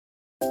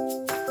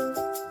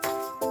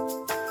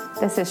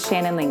This is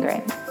Shannon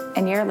Lindgren,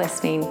 and you're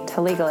listening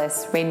to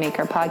Legalist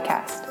Rainmaker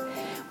Podcast,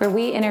 where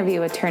we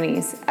interview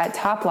attorneys at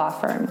top law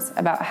firms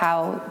about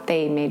how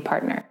they made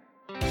partner.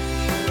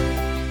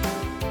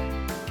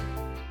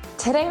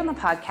 Today on the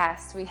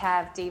podcast, we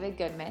have David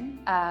Goodman,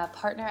 a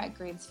partner at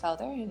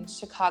Greensfelder in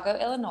Chicago,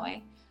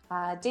 Illinois.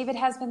 David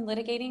has been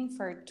litigating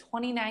for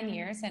 29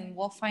 years, and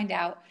we'll find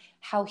out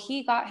how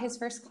he got his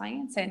first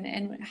clients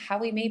and how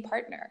we made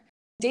partner.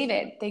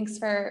 David, thanks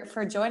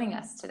for joining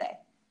us today.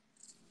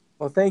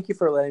 Well, thank you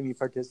for letting me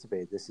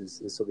participate.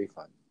 This will be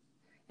fun.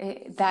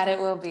 It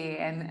will be.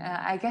 And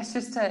I guess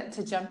just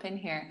to jump in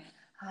here,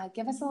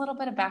 give us a little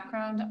bit of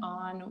background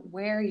on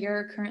where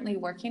you're currently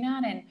working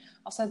at and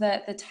also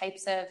the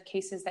types of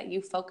cases that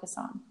you focus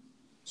on.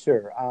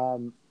 Sure.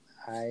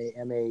 I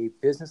am a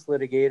business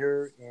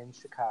litigator in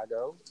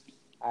Chicago.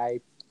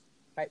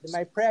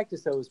 My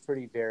practice, though, is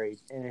pretty varied,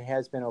 and it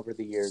has been over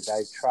the years.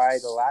 I've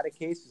tried a lot of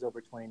cases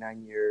over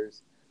 29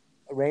 years,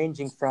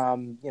 ranging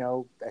from,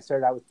 I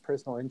started out with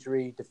personal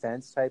injury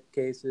defense type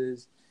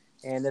cases.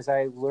 And as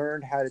I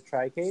learned how to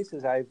try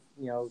cases, I've,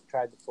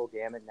 tried the full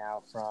gamut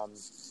now from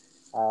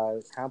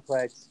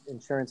complex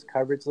insurance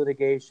coverage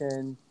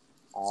litigation,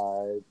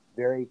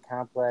 very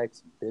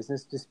complex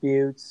business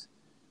disputes,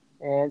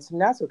 and some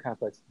not so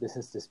complex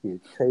business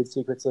disputes, trade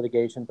secrets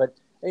litigation. But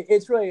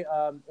it's really,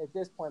 at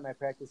this point, my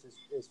practice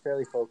is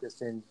fairly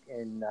focused in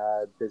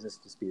business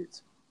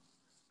disputes.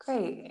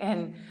 Great.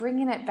 And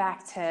bringing it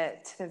back to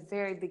the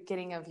very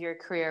beginning of your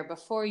career,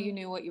 before you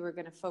knew what you were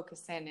going to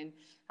focus in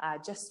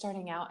and just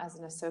starting out as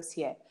an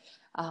associate,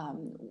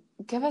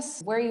 give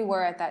us where you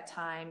were at that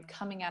time,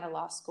 coming out of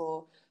law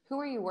school, who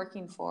were you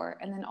working for,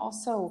 and then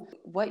also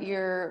what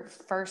your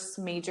first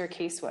major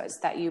case was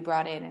that you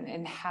brought in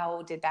and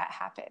how did that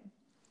happen?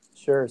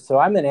 Sure. So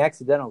I'm an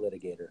accidental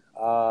litigator.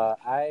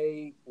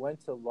 I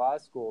went to law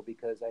school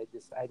because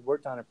I'd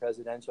worked on a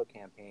presidential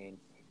campaign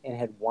and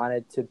had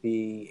wanted to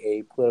be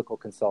a political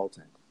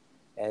consultant.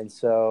 And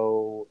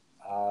so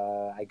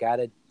I got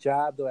a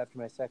job, though, after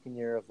my second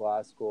year of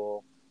law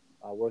school,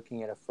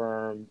 working at a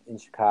firm in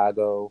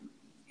Chicago.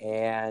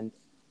 And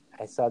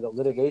I saw that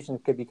litigation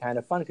could be kind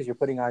of fun because you're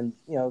putting on,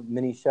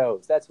 mini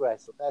shows. That's what I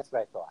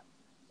thought.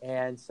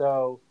 And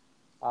so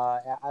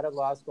out of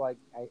law school,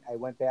 I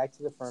went back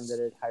to the firm that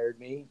had hired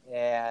me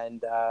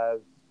and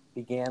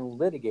began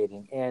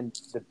litigating. And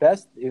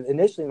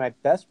initially my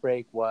best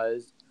break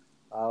was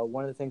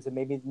one of the things that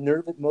made me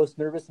most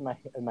nervous in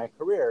my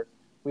career.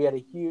 We had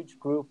a huge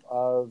group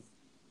of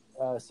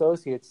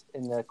associates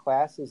in the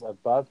classes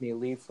above me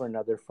leave for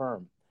another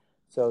firm.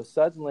 So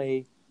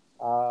suddenly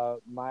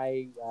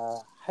my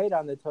height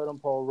on the totem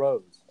pole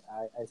rose.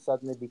 I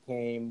suddenly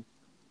became,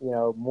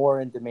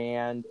 more in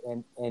demand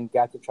and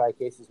got to try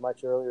cases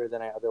much earlier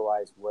than I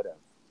otherwise would have.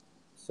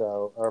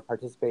 So, or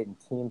participate in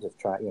teams of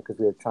trying, because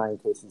we were trying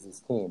cases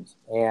as teams.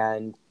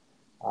 And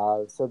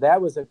so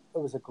that was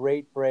a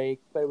great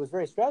break, but it was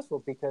very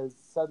stressful because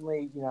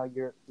suddenly,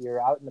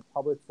 you're out in the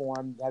public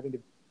forum having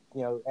to,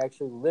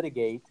 actually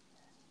litigate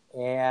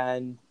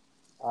and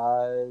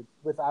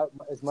without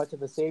as much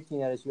of a safety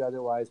net as you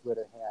otherwise would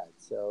have had.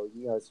 So,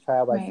 it's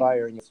trial by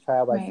fire and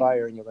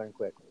fire and you learn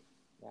quickly.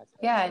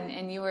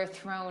 And you were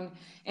thrown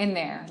in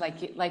there,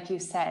 like you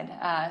said.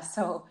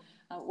 So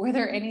were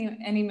there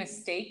any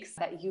mistakes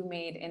that you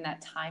made in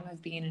that time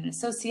of being an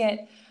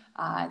associate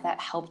that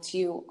helped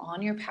you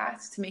on your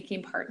path to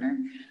making partner?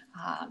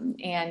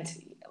 And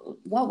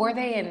what were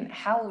they and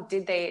how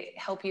did they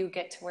help you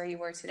get to where you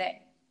were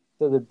today?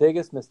 So the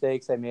biggest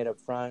mistakes I made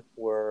up front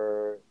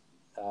were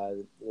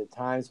the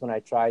times when I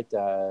tried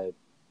to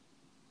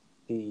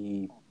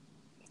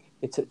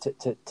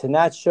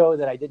not show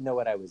that I didn't know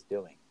what I was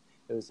doing.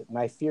 It was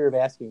my fear of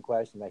asking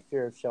questions, my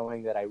fear of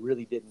showing that I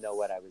really didn't know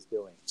what I was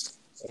doing.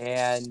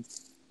 And,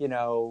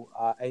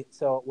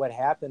 so what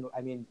happened,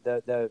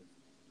 there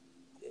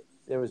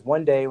was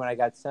one day when I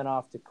got sent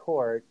off to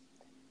court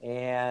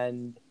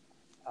and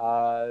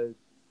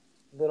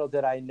little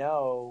did I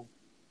know,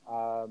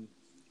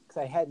 because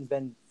I hadn't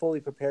been fully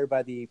prepared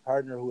by the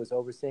partner who was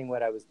overseeing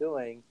what I was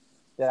doing,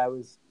 that I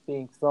was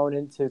being thrown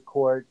into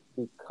court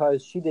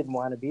because she didn't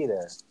want to be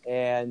there.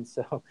 And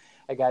so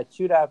I got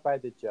chewed out by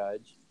the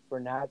judge for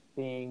not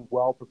being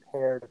well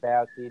prepared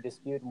about the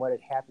dispute and what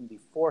had happened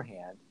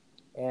beforehand.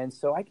 And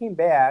so I came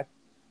back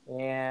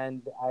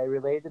and I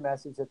relayed the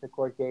message that the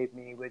court gave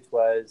me, which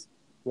was,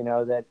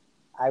 that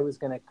I was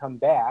going to come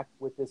back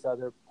with this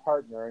other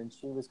partner and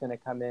she was going to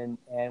come in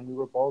and we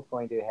were both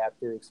going to have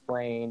to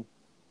explain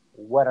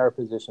what our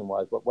position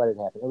was, what had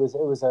happened.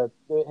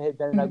 It had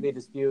been an ugly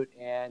dispute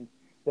and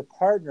the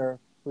partner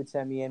who'd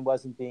sent me in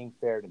wasn't being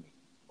fair to me.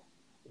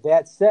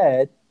 That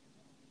said,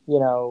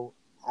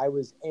 I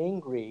was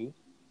angry,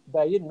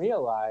 but I didn't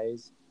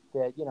realize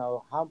that,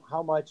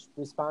 how much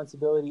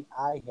responsibility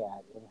I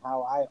had and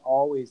how I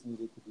always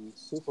needed to be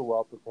super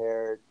well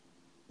prepared,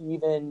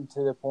 even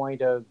to the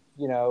point of,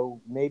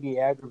 maybe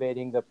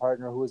aggravating the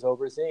partner who was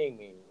overseeing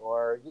me,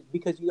 or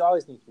because you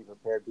always need to be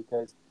prepared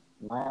because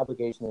my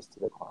obligation is to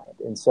the client.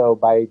 And so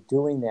by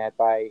doing that,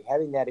 by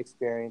having that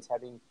experience,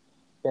 having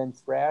been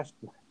thrashed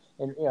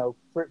and,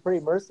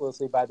 pretty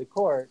mercilessly by the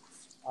court,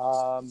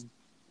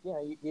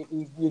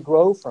 you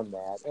grow from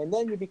that, and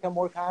then you become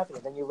more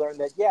confident. Then you learn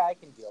that, I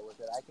can deal with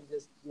it. I can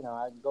just,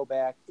 I can go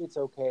back. It's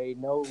okay.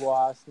 No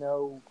loss,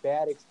 no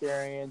bad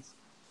experience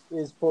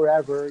is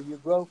forever. You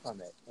grow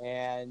from it.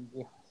 And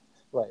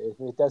if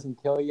it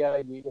doesn't kill you,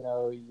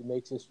 it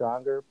makes you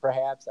stronger,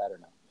 perhaps. I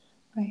don't know.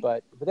 Right.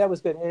 But that was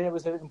good. And it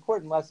was an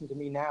important lesson to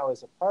me now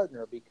as a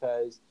partner,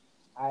 because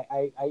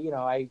I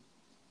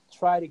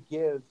try to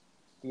give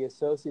the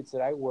associates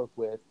that I work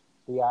with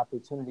the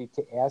opportunity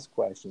to ask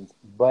questions.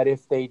 But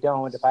if they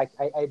don't, if I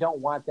don't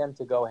want them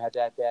to go have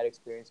that bad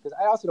experience, because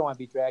I also don't want to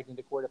be dragged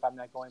into court if I'm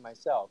not going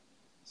myself.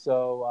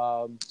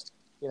 So,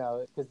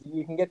 because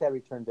you can get that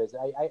return visit.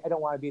 I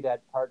don't want to be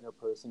that partner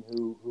person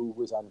who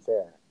was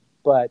unfair.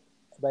 But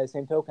by the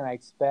same token, I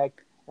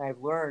expect, and I've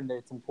learned that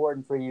it's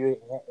important for you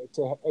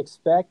to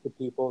expect the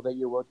people that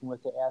you're working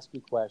with to ask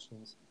you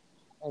questions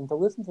and to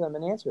listen to them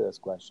and answer those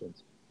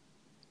questions.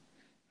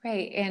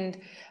 Right. And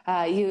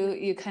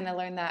you kind of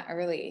learned that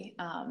early.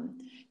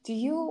 Do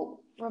you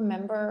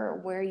remember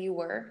where you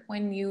were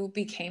when you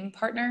became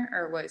partner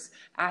or was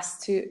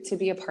asked to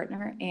be a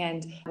partner,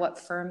 and what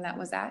firm that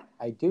was at?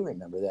 I do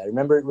remember that. I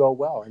remember it real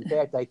well. In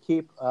fact, I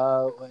keep,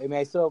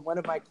 I saw one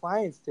of my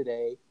clients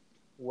today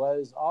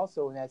was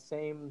also in that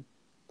same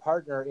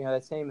partner,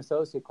 that same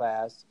associate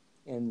class.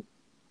 And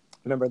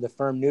remember the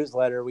firm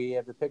newsletter, we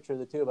have the picture of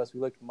the two of us. We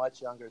looked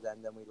much younger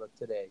then than we look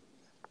today.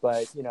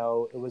 But,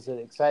 it was an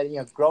exciting,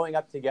 growing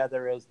up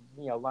together as,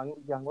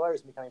 young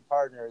lawyers becoming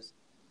partners,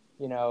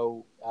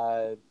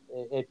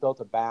 it built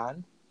a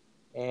bond.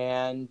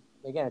 And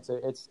again,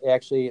 it's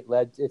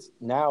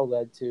now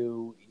led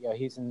to,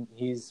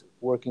 he's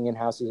working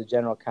in-house as a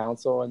general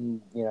counsel,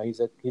 and,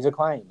 he's a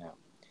client now.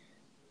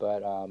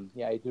 But,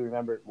 I do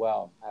remember it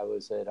well. I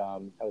was at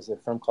a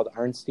firm called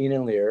Arnstein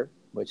and Lear,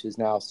 which is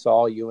now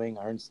Saul Ewing,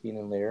 Arnstein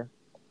and Lear.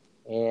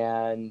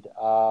 And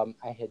I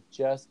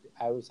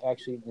was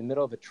actually in the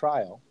middle of a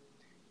trial,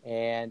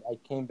 and I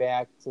come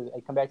back to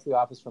the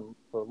office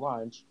for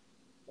lunch,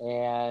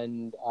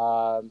 and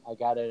I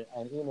got an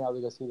email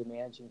to go see the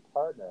managing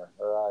partner,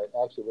 or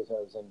actually it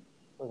wasn't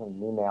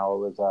an email.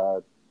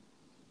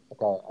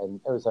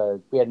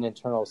 We had an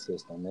internal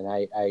system, and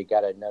I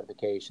got a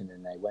notification,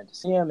 and I went to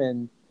see him,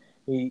 and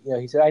he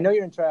said, "I know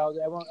you're in trial.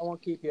 I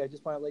won't keep you. I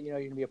just want to let you know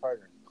you're going to be a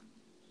partner."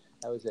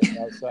 That was it.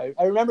 So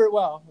I remember it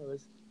well. It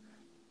was.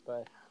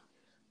 But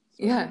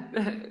yeah,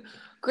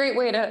 great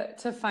way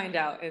to find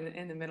out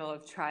in the middle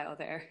of trial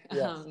there.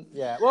 Yes.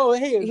 Yeah. Well,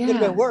 hey, it could have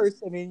been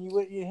worse. I mean,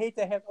 you hate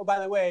to have. Oh, by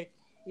the way,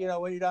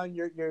 when you're done,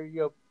 you're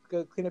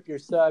go clean up your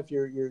stuff.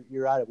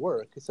 You're out of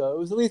work. So it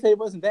was, at least it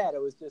wasn't that.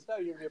 It was just, oh,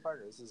 you're gonna be a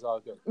partner. This is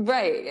all good.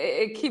 Right.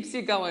 It keeps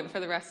you going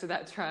for the rest of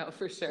that trial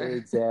for sure.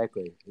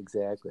 Exactly.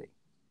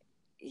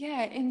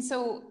 Yeah, and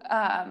so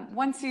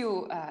once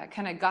you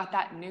kind of got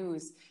that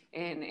news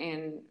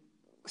and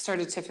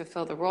started to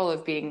fulfill the role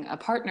of being a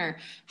partner,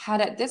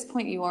 had at this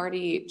point you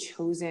already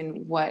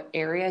chosen what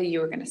area you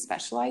were going to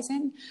specialize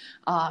in,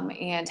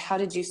 and how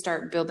did you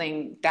start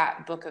building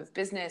that book of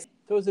business?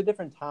 So it was a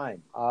different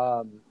time,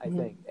 I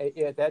think.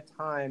 At that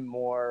time,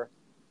 more,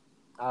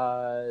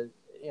 the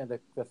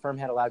firm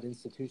had a lot of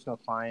institutional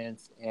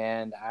clients,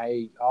 and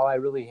all I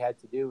really had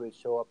to do was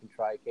show up and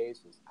try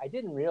cases. I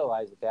didn't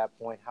realize at that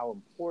point how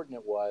important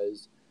it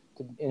was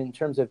in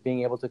terms of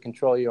being able to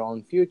control your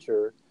own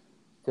future,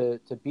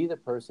 to be the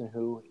person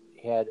who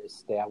had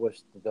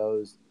established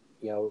those,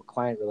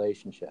 client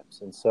relationships.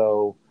 And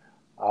so,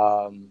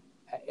 I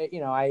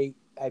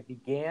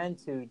began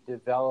to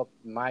develop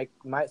my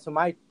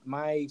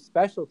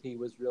specialty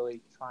was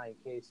really trying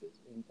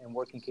cases and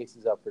working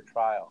cases up for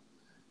trial,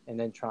 and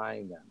then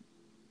trying them.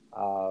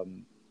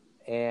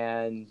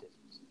 And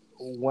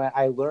when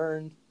I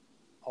learned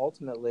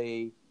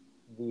ultimately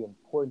the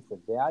importance, the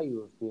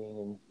value of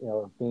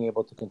being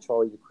able to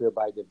control your career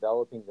by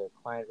developing the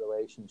client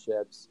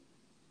relationships,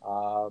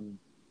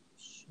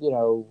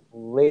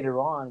 later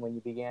on when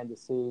you began to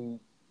see,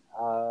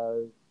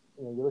 you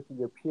look at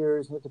your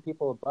peers, you look at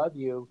people above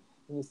you,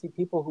 and you see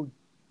people who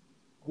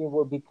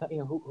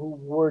who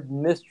were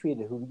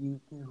mistreated, who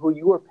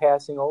you were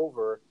passing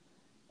over,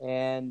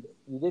 and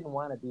you didn't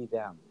want to be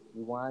them.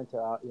 You wanted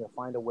to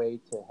find a way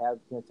to have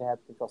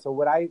control. So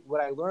what I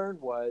learned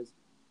was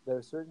there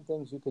are certain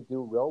things you could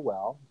do real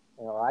well,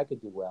 or I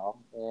could do well,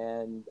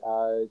 and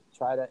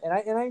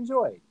I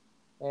enjoyed.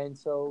 And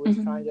so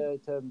it's trying to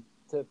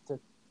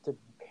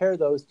pair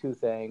those two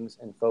things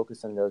and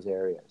focus on those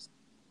areas.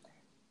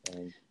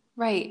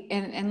 Right.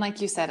 And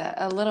like you said,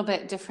 a little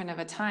bit different of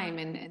a time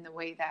in the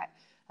way that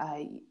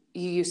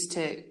you used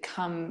to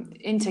come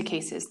into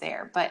cases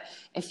there. But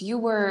if you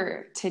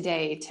were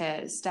today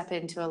to step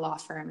into a law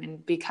firm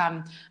and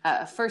become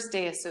a first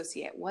day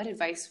associate, what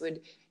advice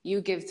would you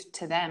give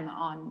to them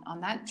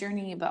on that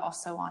journey, but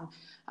also on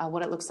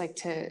what it looks like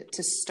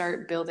to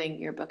start building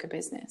your book of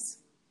business?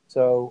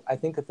 So I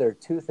think that there are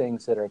two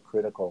things that are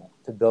critical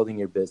to building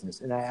your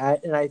business. And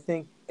I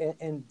think,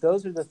 and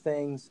those are the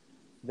things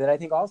that I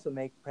think also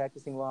make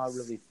practicing law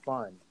really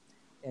fun.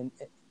 And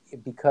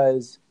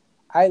because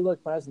I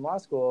looked when I was in law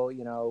school,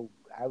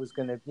 I was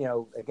going to,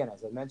 again,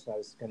 as I mentioned, I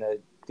was going to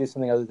do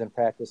something other than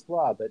practice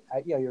law, but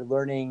you're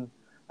learning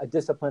a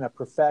discipline, a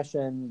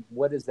profession.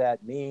 What does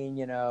that mean?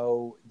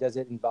 Does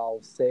it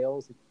involve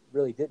sales? It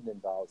really didn't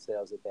involve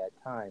sales at that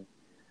time,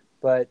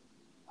 but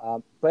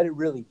it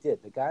really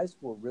did. The guys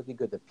were really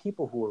good. The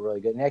people who were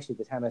really good, and actually at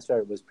the time I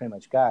started was pretty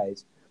much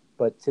guys,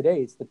 but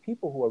today it's the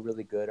people who are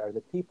really good are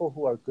the people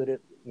who are good at,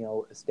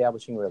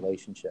 establishing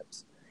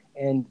relationships.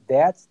 And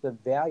that's the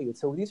value.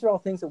 So these are all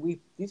things that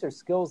these are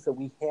skills that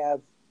we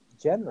have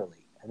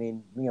generally. I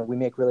mean, we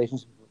make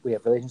relationships, we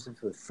have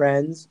relationships with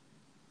friends,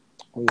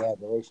 we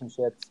have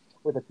relationships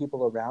with the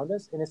people around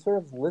us, and it's sort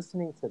of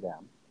listening to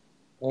them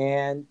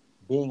and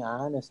being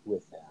honest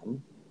with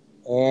them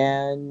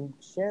and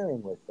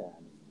sharing with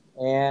them.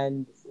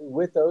 And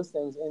with those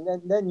things,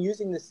 and then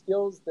using the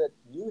skills that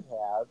you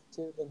have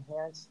to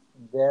enhance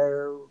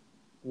their,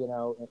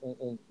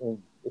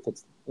 if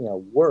it's,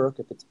 work,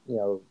 if it's,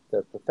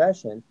 the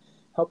profession,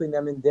 helping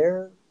them in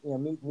their,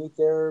 meet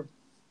their,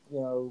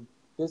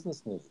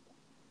 business need.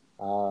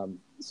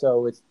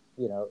 So it's,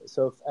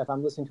 so if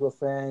I'm listening to a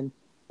friend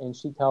and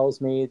she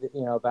tells me that,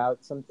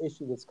 about some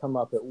issue that's come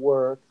up at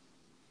work,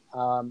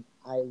 I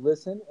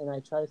listen and I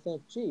try to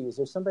think, gee, is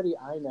there somebody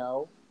I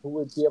know who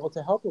would be able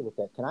to help her with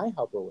that? Can I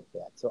help her with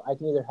that? So I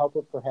can either help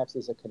her perhaps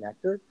as a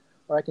connector,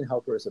 or I can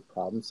help her as a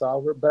problem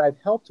solver, but I've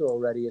helped her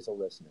already as a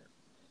listener.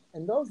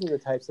 And those are the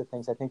types of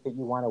things I think that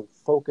you want to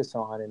focus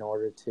on in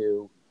order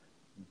to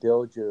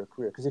build your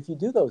career. Because if you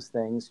do those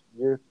things,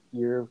 your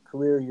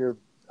career, your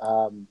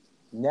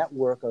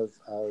network of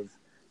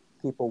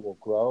people will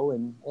grow,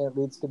 and it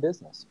leads to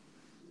business.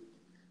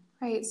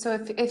 Right. So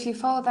if you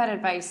follow that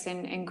advice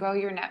and grow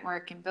your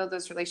network and build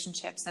those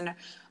relationships and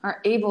are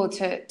able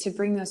to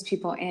bring those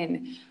people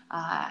in,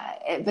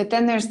 but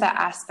then there's the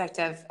aspect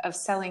of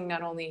selling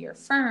not only your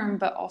firm,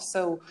 but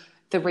also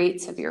the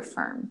rates of your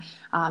firm.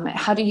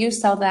 How do you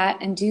sell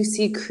that? And do you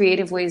see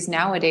creative ways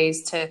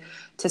nowadays to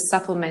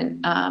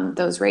supplement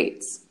those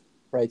rates?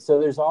 Right. So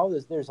there's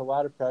a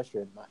lot of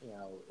pressure,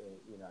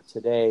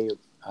 today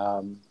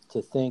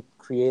to think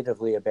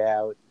creatively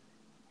about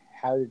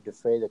how to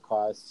defray the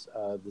costs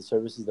of the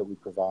services that we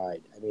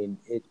provide. I mean,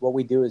 what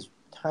we do is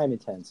time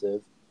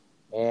intensive,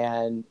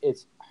 and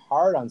it's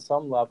hard on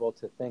some level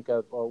to think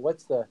of, well,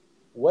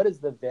 what is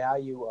the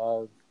value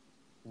of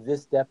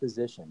this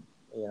deposition?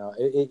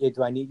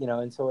 Do I need,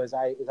 and so as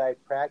I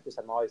practice,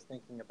 I'm always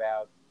thinking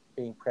about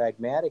being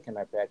pragmatic in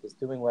my practice,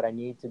 doing what I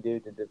need to do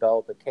to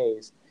develop a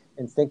case,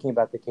 and thinking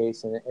about the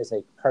case as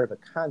a part of a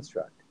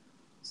construct.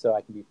 So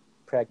I can be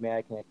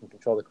pragmatic and I can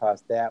control the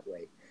cost that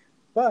way.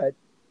 But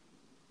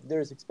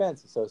there's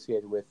expense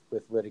associated with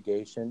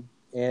litigation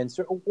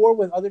or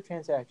with other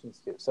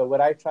transactions too. So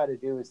what I try to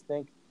do is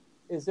think,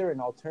 is there an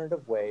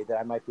alternative way that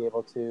I might be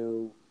able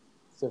to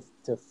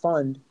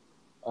fund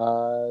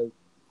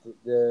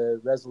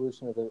the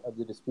resolution of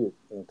the dispute?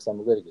 Because I'm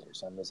a litigator,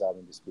 so I'm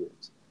resolving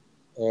disputes.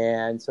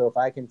 And so if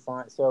I can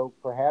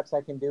perhaps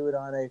I can do it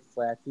on a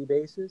flat fee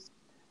basis,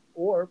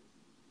 or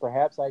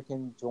perhaps I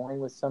can join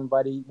with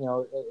somebody.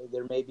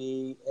 There may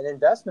be an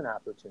investment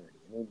opportunity.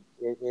 I mean,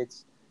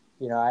 it's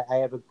I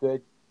have a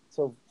good.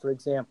 So, for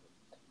example,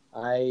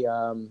 I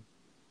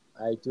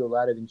do a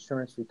lot of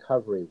insurance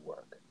recovery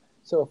work.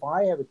 So if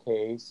I have a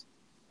case,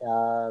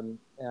 and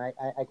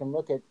I can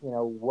look at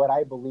what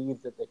I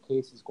believe that the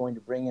case is going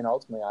to bring in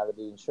ultimately out of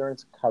the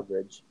insurance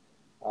coverage.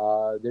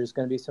 There's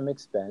going to be some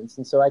expense,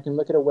 and so I can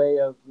look at a way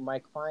of my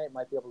client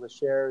might be able to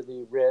share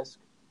the risk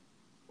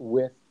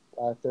with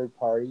a third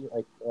party,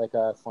 like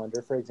a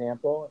funder, for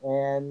example,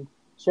 and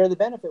share the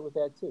benefit with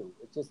that too.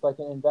 It's just like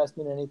an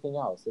investment in anything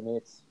else. I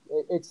mean,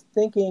 it's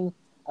thinking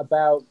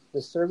about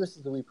the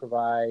services that we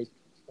provide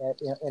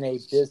in a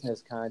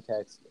business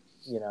context,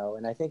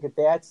 and I think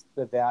that's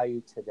the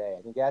value today.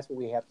 I think that's what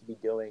we have to be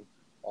doing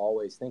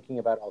always, thinking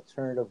about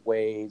alternative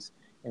ways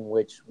in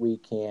which we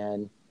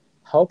can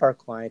help our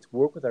clients,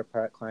 work with our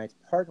clients,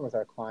 partner with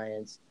our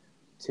clients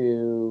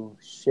to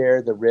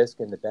share the risk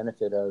and the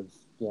benefit of,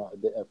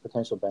 the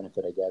potential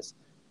benefit, I guess,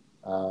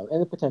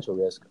 and the potential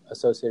risk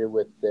associated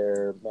with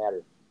their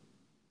matter.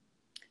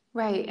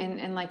 Right.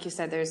 And like you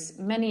said, there's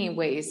many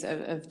ways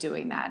of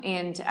doing that.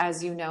 And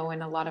as you know,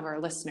 and a lot of our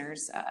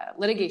listeners,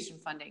 litigation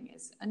funding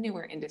is a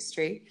newer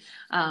industry,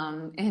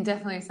 and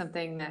definitely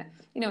something that,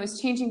 is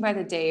changing by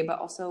the day, but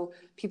also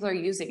people are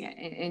using it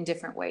in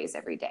different ways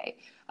every day.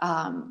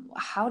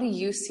 How do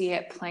you see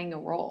it playing a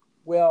role?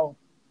 Well,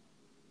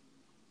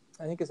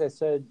 I think, as I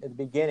said at the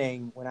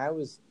beginning, when I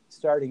was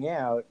starting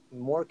out,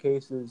 more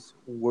cases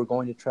were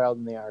going to trial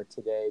than they are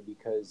today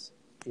because,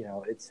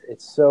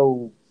 it's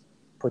so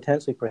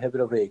potentially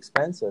prohibitively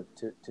expensive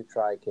to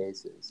try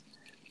cases.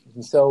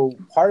 And so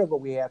part of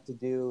what we have to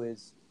do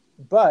is,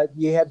 but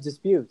you have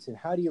disputes, and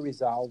how do you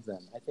resolve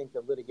them? I think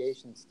the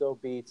litigation still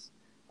beats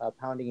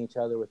pounding each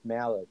other with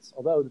mallets,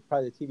 although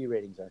probably the TV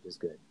ratings aren't as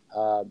good.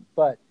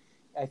 But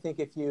I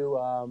think if you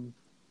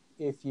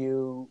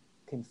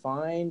can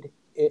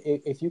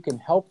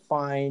help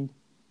find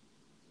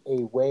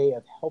a way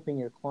of helping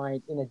your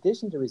client, in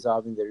addition to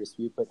resolving their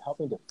dispute, but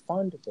helping to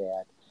fund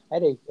that, I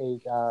had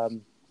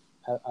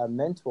a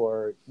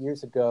mentor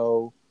years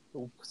ago.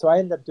 So I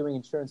ended up doing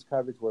insurance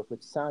coverage work,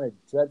 which sounded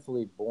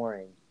dreadfully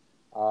boring,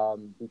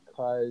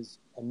 because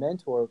a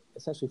mentor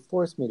essentially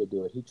forced me to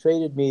do it. He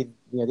traded me,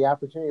 the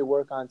opportunity to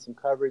work on some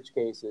coverage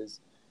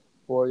cases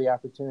for the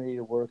opportunity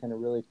to work on a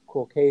really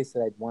cool case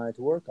that I'd wanted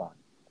to work on.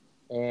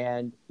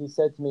 And he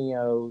said to me,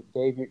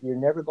 Dave, you're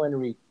never going to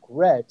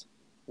regret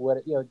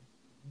you're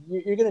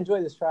going to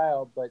enjoy this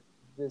trial, but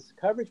this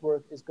coverage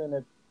work is going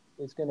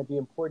to be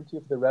important to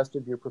you for the rest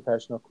of your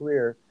professional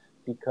career,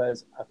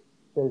 because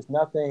there's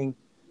nothing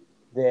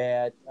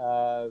that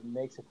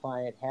makes a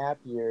client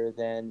happier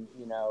than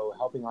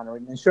helping on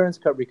an insurance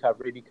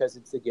recovery, because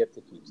it's the gift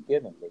that keeps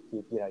giving.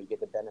 You get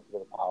the benefit of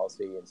the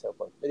policy and so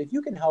forth. But if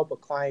you can help a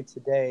client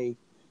today,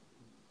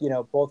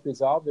 both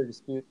resolve their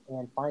dispute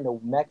and find a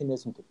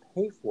mechanism to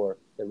pay for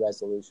the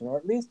resolution, or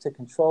at least to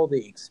control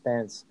the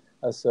expense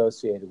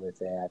associated with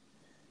that,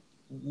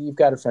 you've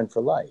got a friend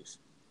for life.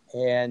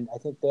 And I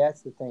think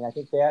that's the thing. I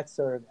think that's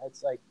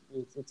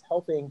it's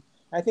helping.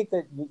 I think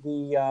that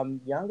the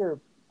younger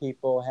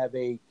people have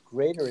a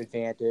greater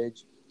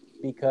advantage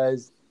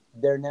because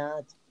they're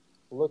not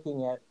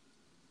looking at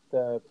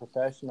the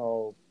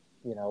professional,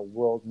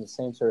 world in the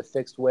same sort of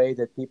fixed way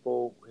that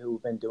people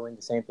who've been doing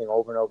the same thing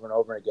over and over and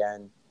over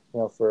again,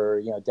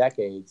 for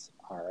decades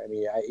are. I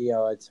mean,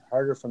 it's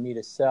harder for me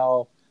to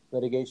sell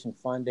litigation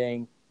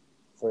funding,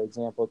 for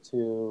example,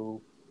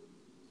 to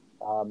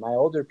my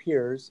older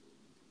peers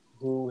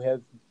who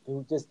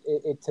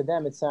to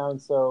them it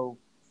sounds so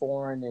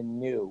foreign and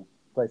new.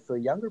 But for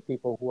younger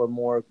people who are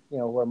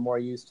more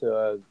used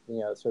to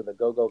sort of a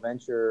go-go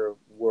venture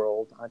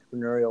world,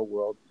 entrepreneurial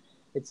world,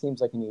 it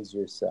seems like an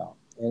easier sell.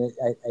 And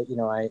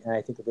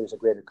I think that there's a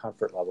greater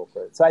comfort level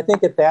for it. So I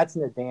think that that's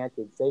an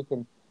advantage. They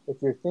can,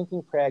 if you're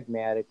thinking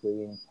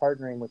pragmatically and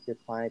partnering with your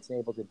clients and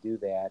able to do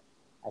that,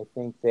 I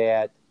think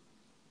that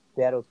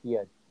that'll be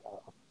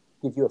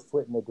give you a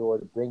foot in the door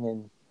to bring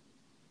in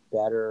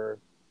better,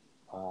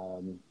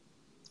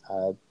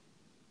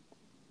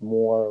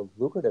 more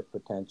lucrative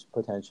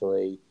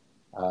potentially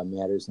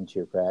matters into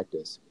your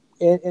practice,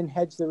 and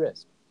hedge the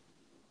risk.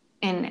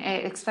 And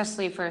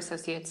especially for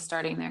associates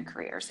starting their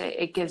careers,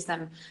 it gives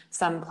them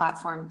some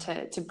platform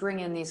to bring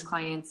in these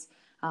clients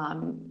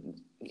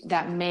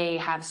that may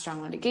have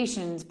strong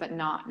litigations, but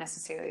not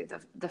necessarily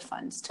the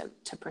funds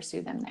to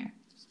pursue them there.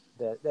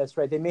 That's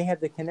right. They may have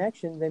the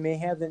connection. They may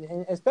have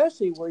and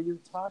especially where you're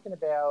talking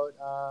about.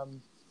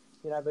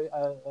 I have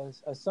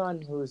a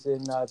son who's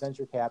in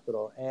venture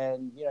capital,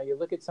 and you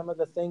look at some of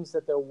the things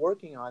that they're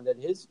working on, that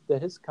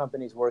his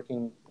company's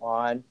working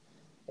on.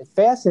 It's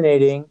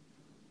fascinating,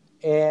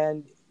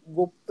 and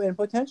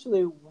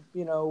potentially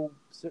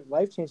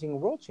life-changing,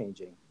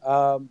 world-changing.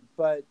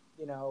 But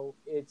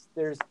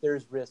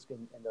there's risk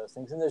in those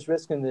things, and there's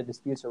risk in the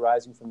disputes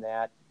arising from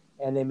that,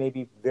 and there may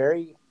be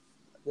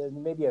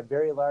a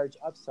very large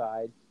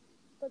upside.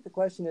 But the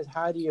question is,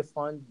 how do you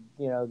fund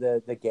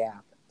the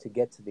gap to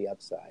get to the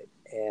upside?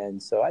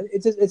 And so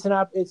it's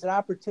an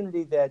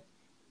opportunity that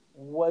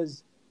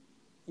was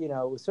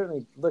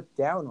certainly looked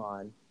down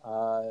on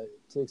to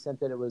the extent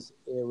that it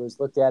was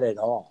looked at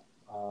all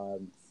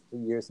for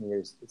years and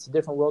years. It's a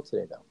different world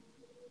today, though.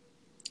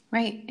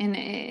 Right, and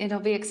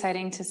it'll be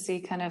exciting to see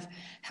kind of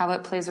how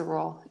it plays a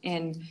role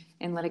in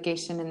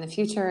litigation in the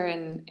future,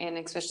 and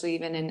especially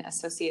even in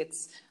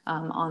associates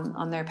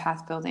on their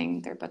path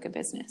building their book of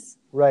business.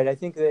 Right. I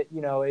think that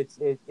it's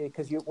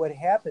because what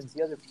happens.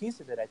 The other piece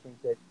of it, I think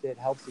that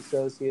helps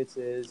associates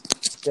is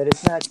that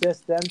it's not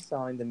just them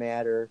selling the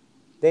matter.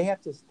 They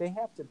have to.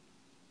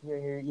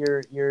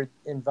 You're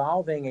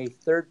involving a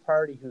third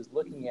party who's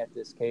looking at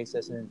this case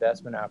as an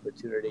investment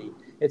opportunity.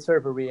 It's sort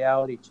of a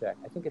reality check.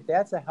 I think if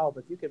that's a help,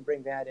 if you can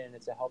bring that in,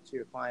 it's a help to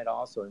your client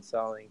also in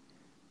selling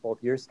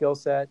both your skill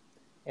set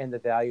and the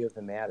value of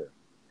the matter,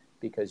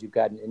 because you've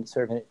got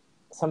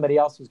somebody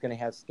else who's going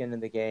to have skin in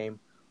the game,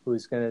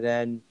 who's going to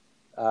then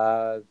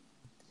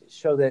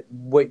show that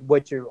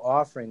what you're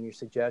offering, your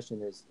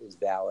suggestion is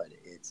valid.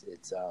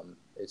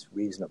 It's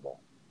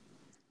reasonable.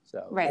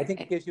 So right. I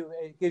think it gives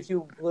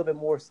you a little bit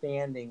more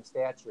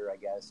stature, I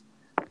guess,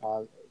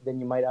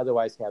 than you might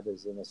otherwise have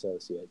as an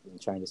associate in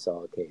trying to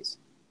sell a case.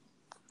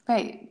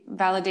 Right,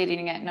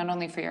 validating it not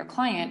only for your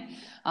client,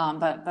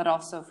 but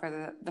also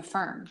for the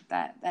firm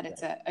that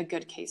it's a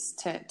good case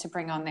to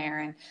bring on there,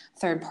 and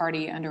third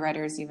party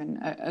underwriters even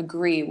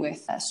agree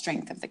with the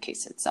strength of the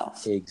case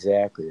itself.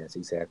 Exactly, that's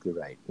exactly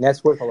right, and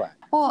that's worth a lot.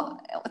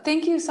 Well,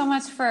 thank you so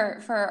much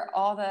for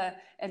all the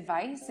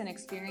advice and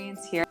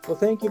experience here. Well,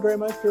 thank you very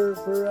much for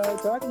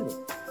talking to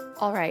me.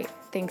 All right,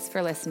 thanks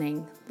for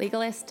listening.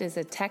 Legalist is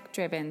a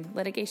tech-driven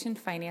litigation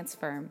finance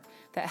firm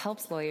that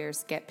helps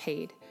lawyers get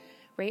paid.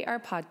 Rate our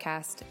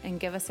podcast and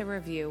give us a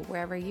review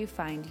wherever you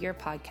find your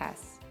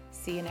podcasts.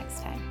 See you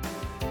next time.